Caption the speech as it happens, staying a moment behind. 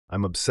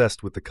I'm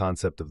obsessed with the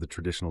concept of the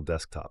traditional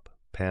desktop.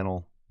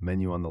 Panel,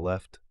 menu on the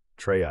left,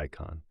 tray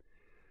icon.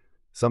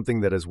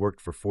 Something that has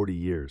worked for 40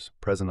 years,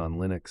 present on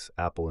Linux,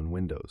 Apple, and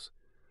Windows.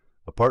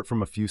 Apart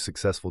from a few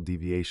successful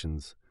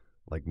deviations,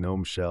 like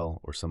GNOME Shell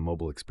or some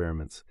mobile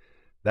experiments,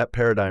 that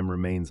paradigm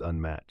remains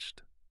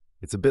unmatched.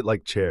 It's a bit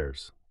like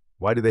chairs.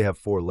 Why do they have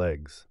four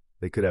legs?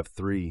 They could have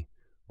three,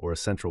 or a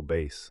central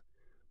base.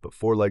 But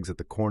four legs at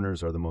the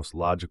corners are the most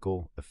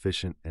logical,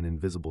 efficient, and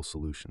invisible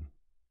solution.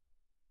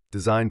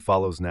 Design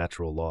follows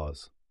natural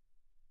laws.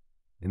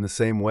 In the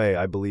same way,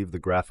 I believe the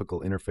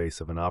graphical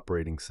interface of an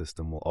operating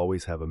system will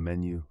always have a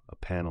menu, a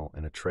panel,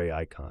 and a tray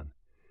icon.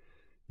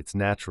 It's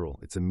natural,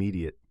 it's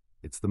immediate,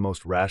 it's the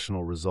most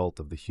rational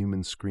result of the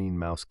human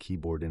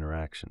screen-mouse-keyboard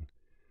interaction.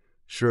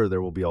 Sure,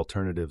 there will be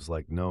alternatives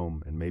like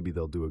GNOME, and maybe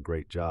they'll do a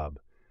great job,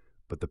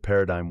 but the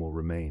paradigm will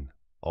remain,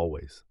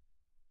 always.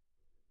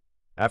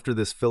 After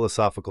this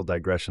philosophical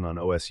digression on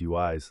OS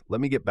UIs, let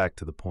me get back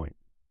to the point.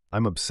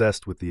 I'm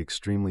obsessed with the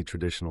extremely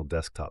traditional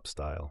desktop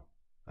style.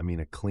 I mean,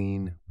 a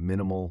clean,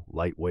 minimal,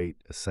 lightweight,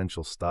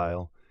 essential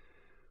style.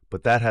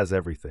 But that has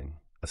everything,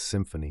 a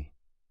symphony.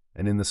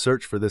 And in the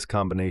search for this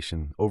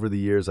combination, over the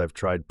years I've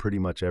tried pretty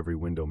much every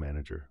window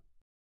manager.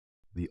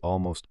 The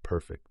almost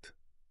perfect.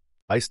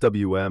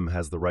 IceWM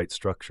has the right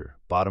structure,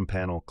 bottom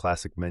panel,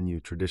 classic menu,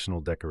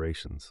 traditional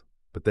decorations.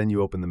 But then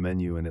you open the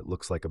menu and it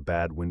looks like a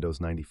bad Windows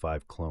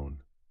 95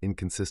 clone.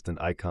 Inconsistent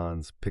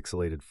icons,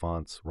 pixelated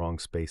fonts, wrong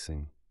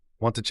spacing.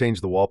 Want to change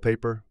the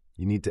wallpaper?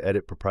 You need to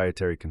edit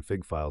proprietary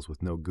config files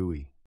with no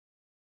GUI.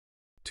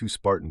 Too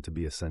Spartan to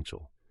be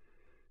essential.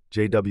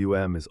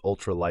 JWM is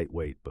ultra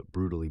lightweight but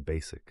brutally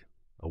basic.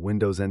 A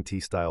Windows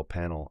NT-style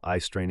panel,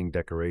 eye-straining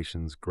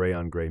decorations,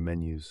 gray-on-gray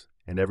menus,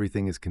 and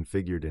everything is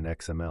configured in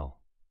XML.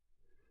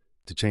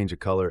 To change a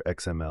color,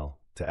 XML.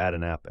 To add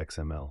an app,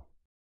 XML.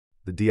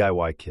 The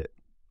DIY kit.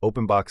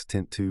 OpenBox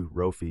Tint 2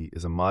 Rofi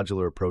is a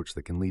modular approach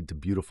that can lead to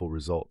beautiful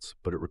results,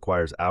 but it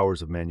requires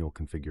hours of manual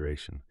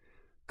configuration.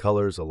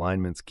 Colors,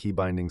 alignments, key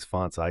bindings,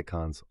 fonts,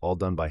 icons, all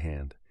done by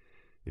hand.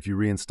 If you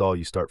reinstall,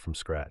 you start from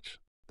scratch.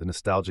 The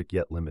nostalgic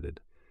yet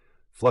limited.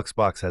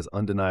 Fluxbox has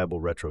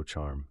undeniable retro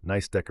charm,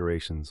 nice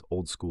decorations,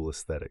 old-school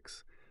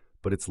aesthetics.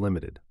 But it's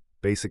limited.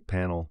 Basic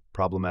panel,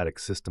 problematic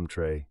system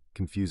tray,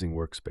 confusing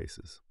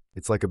workspaces.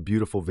 It's like a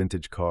beautiful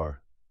vintage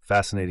car,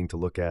 fascinating to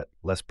look at,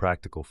 less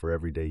practical for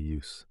everyday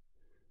use.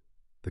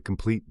 The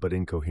complete but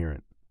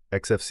incoherent.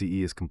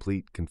 XFCE is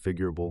complete,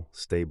 configurable,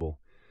 stable.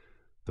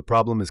 The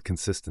problem is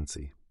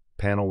consistency.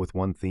 Panel with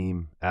one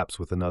theme, apps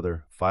with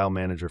another, file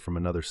manager from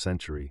another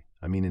century.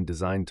 I mean, in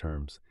design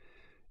terms,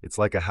 it's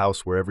like a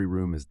house where every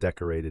room is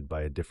decorated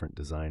by a different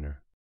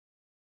designer.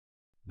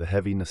 The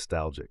heavy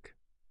nostalgic.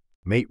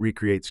 Mate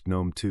recreates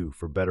GNOME 2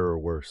 for better or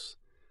worse.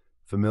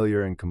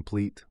 Familiar and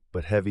complete,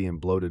 but heavy and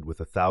bloated with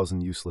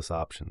 1,000 useless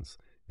options.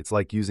 It's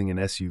like using an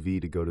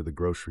SUV to go to the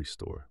grocery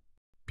store.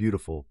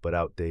 Beautiful, but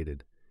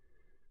outdated.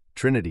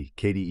 Trinity,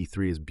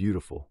 KDE3 is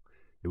beautiful.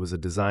 It was a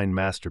design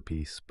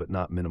masterpiece, but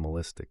not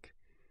minimalistic.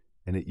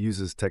 And it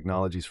uses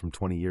technologies from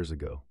 20 years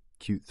ago.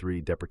 Qt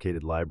 3,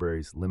 deprecated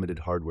libraries, limited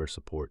hardware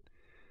support.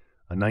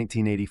 A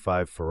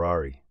 1985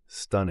 Ferrari,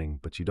 stunning,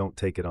 but you don't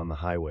take it on the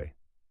highway.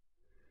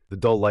 The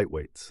dull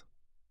lightweights.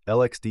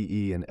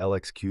 LXDE and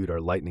LXQt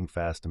are lightning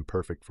fast and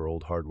perfect for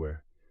old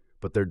hardware.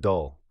 But they're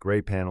dull,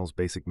 gray panels,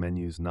 basic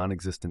menus,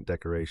 non-existent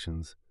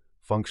decorations,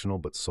 functional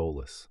but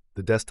soulless.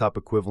 The desktop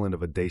equivalent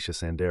of a Dacia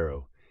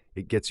Sandero.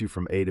 It gets you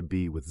from A to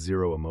B with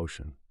zero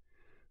emotion.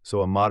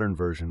 So a modern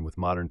version with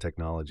modern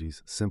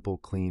technologies, simple,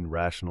 clean,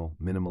 rational,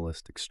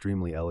 minimalist,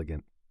 extremely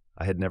elegant.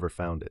 I had never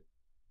found it.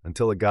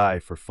 Until a guy,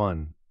 for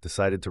fun,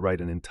 decided to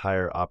write an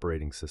entire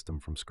operating system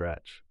from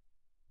scratch.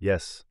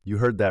 Yes, you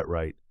heard that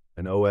right.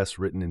 An OS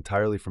written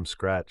entirely from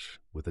scratch,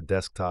 with a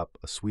desktop,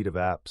 a suite of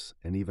apps,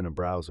 and even a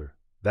browser.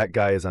 That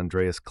guy is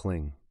Andreas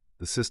Kling.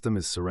 The system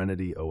is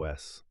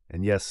SerenityOS.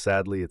 And yes,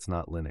 sadly, it's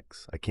not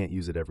Linux. I can't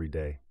use it every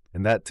day.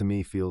 And that, to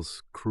me,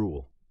 feels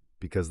cruel.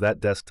 Because that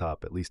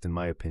desktop, at least in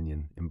my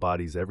opinion,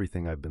 embodies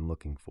everything I've been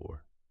looking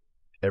for.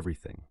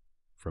 Everything.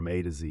 From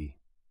A to Z.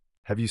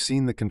 Have you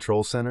seen the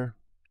control center?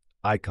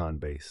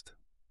 Icon-based.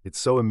 It's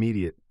so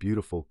immediate,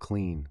 beautiful,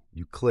 clean.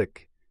 You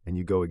click, and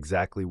you go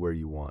exactly where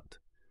you want.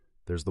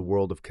 There's the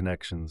world of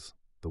connections,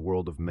 the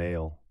world of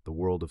mail, the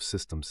world of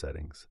system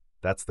settings.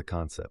 That's the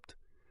concept.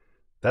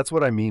 That's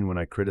what I mean when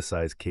I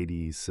criticize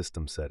KDE's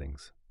system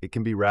settings. It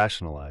can be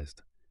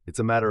rationalized. It's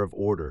a matter of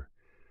order.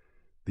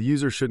 The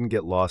user shouldn't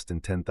get lost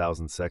in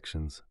 10,000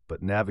 sections,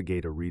 but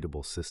navigate a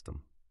readable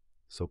system.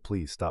 So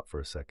please stop for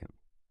a second.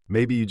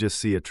 Maybe you just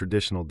see a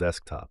traditional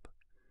desktop.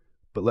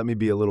 But let me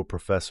be a little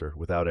professor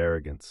without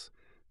arrogance.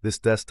 This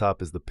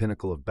desktop is the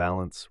pinnacle of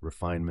balance,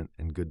 refinement,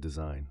 and good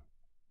design.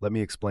 Let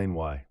me explain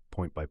why,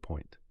 point by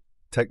point.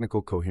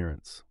 Technical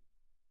coherence.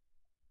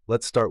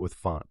 Let's start with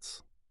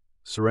fonts.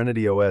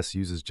 SerenityOS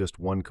uses just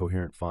one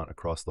coherent font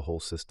across the whole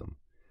system.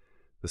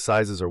 The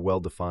sizes are well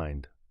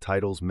defined.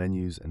 Titles,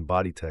 menus, and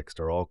body text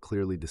are all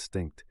clearly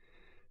distinct,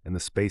 and the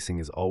spacing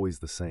is always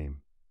the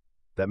same.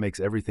 That makes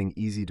everything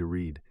easy to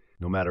read,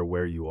 no matter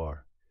where you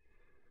are.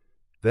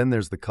 Then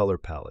there's the color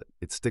palette.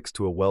 It sticks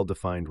to a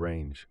well-defined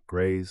range: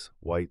 grays,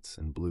 whites,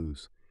 and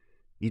blues.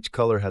 Each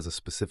color has a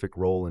specific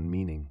role and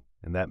meaning,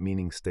 and that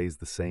meaning stays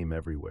the same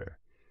everywhere.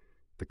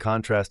 The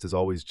contrast is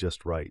always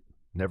just right,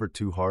 never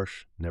too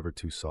harsh, never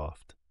too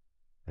soft.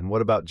 And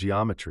what about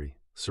geometry?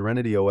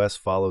 SerenityOS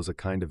follows a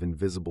kind of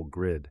invisible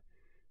grid.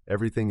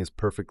 Everything is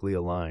perfectly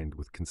aligned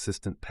with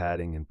consistent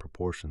padding and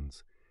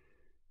proportions.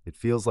 It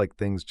feels like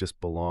things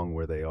just belong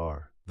where they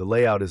are. The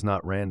layout is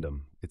not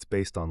random. It's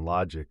based on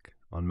logic,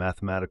 on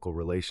mathematical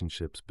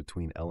relationships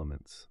between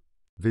elements.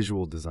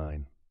 Visual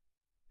design.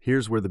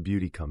 Here's where the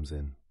beauty comes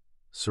in.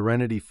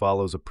 Serenity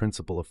follows a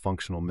principle of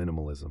functional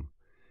minimalism.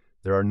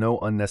 There are no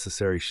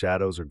unnecessary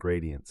shadows or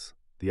gradients.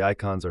 The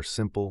icons are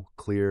simple,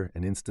 clear,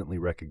 and instantly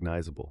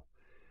recognizable.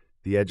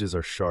 The edges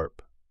are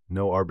sharp,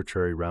 no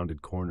arbitrary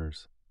rounded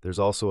corners. There's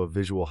also a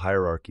visual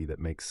hierarchy that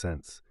makes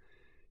sense.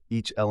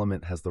 Each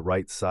element has the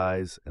right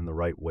size and the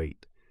right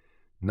weight.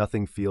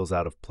 Nothing feels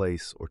out of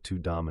place or too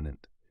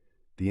dominant.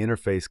 The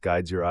interface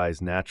guides your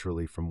eyes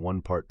naturally from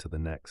one part to the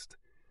next,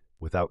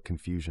 without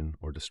confusion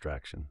or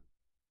distraction.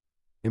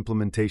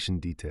 Implementation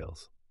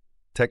details.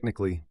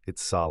 Technically,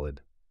 it's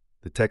solid.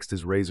 The text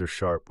is razor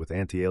sharp with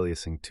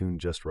anti-aliasing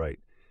tuned just right.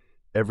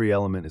 Every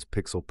element is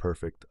pixel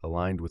perfect,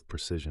 aligned with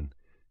precision.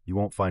 You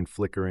won't find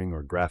flickering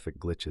or graphic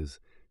glitches.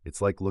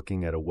 It's like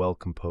looking at a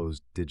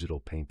well-composed digital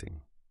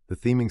painting. The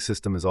theming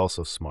system is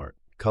also smart.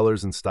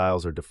 Colors and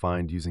styles are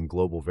defined using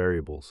global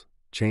variables.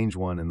 Change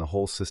one and the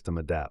whole system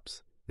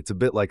adapts. It's a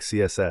bit like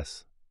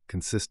CSS,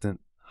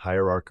 consistent,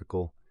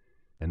 hierarchical,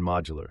 and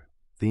modular.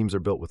 Themes are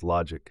built with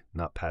logic,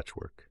 not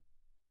patchwork.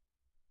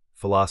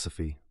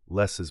 Philosophy: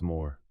 less is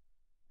more.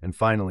 And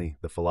finally,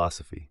 the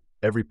philosophy.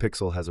 Every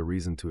pixel has a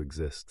reason to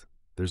exist.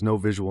 There's no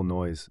visual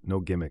noise, no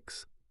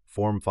gimmicks.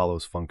 Form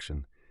follows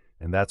function,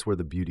 and that's where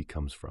the beauty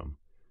comes from.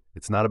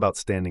 It's not about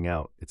standing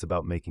out, it's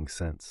about making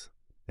sense.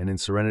 And in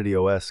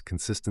SerenityOS,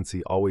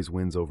 consistency always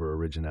wins over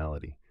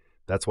originality.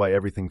 That's why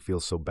everything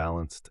feels so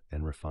balanced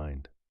and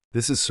refined.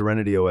 This is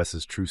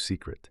SerenityOS's true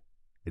secret.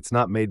 It's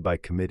not made by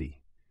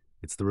committee.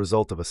 It's the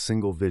result of a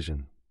single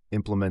vision,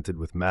 implemented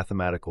with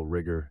mathematical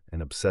rigor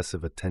and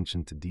obsessive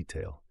attention to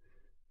detail.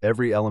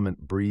 Every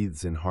element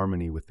breathes in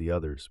harmony with the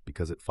others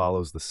because it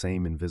follows the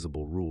same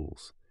invisible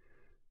rules.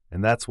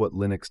 And that's what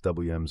Linux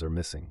WMs are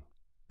missing.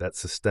 That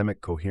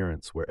systemic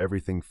coherence where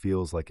everything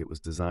feels like it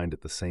was designed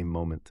at the same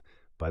moment,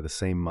 by the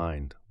same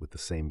mind, with the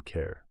same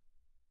care.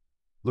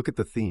 Look at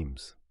the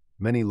themes.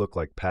 Many look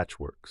like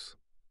patchworks.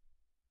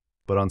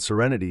 But on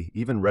Serenity,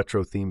 even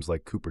retro themes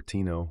like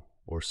Cupertino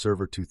or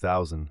Server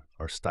 2000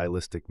 are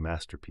stylistic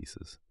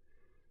masterpieces.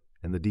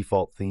 And the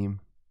default theme?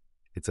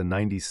 It's a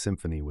 90s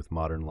symphony with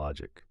modern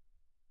logic.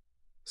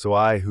 So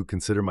I, who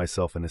consider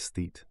myself an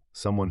aesthete,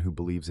 someone who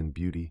believes in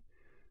beauty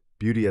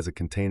as a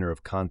container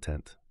of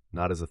content,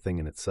 not as a thing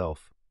in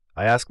itself,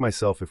 I ask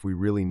myself if we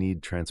really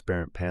need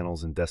transparent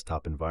panels in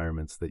desktop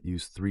environments that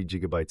use 3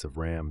 GB of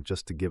RAM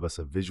just to give us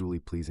a visually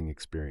pleasing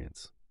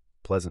experience.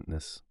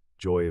 Pleasantness,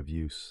 joy of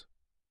use.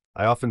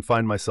 I often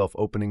find myself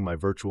opening my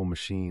virtual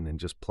machine and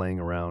just playing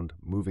around,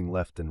 moving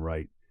left and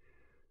right.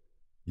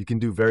 You can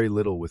do very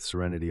little with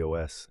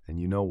SerenityOS, and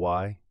you know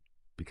why?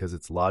 Because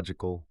it's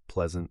logical,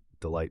 pleasant,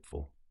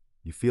 delightful.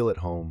 You feel at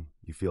home,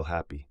 you feel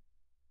happy.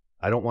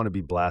 I don't want to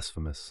be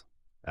blasphemous,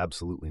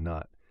 absolutely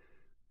not.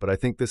 But I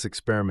think this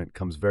experiment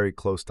comes very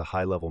close to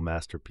high-level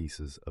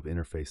masterpieces of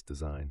interface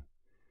design.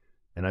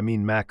 And I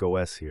mean Mac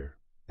OS here.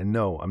 And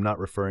no, I'm not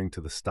referring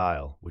to the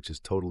style, which is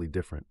totally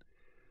different.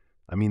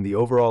 I mean the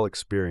overall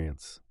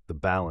experience, the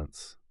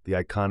balance, the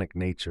iconic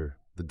nature,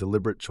 the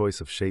deliberate choice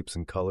of shapes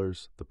and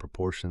colors, the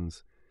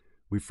proportions.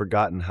 We've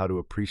forgotten how to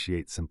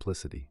appreciate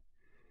simplicity.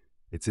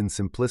 It's in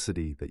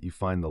simplicity that you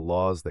find the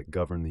laws that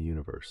govern the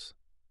universe.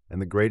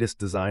 And the greatest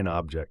design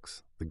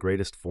objects, the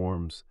greatest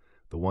forms,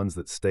 the ones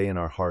that stay in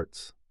our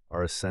hearts,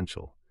 are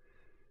essential.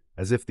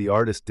 As if the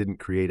artist didn't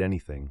create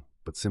anything,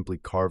 but simply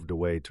carved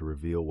away to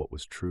reveal what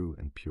was true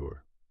and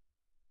pure.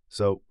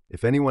 So,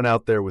 if anyone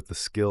out there with the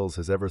skills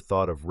has ever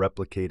thought of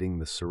replicating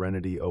the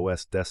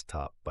SerenityOS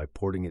desktop by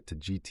porting it to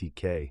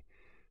GTK,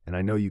 and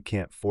I know you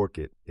can't fork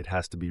it, it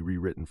has to be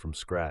rewritten from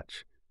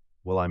scratch,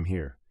 well, I'm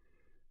here.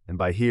 And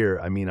by here,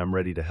 I mean I'm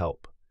ready to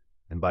help.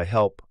 And by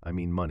help, I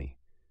mean money.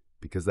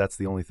 Because that's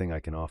the only thing I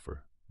can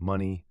offer.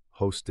 Money,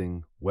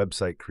 hosting,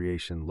 website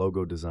creation,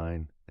 logo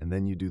design, and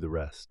then you do the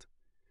rest.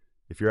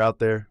 If you're out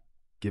there,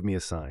 give me a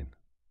sign.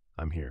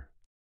 I'm here.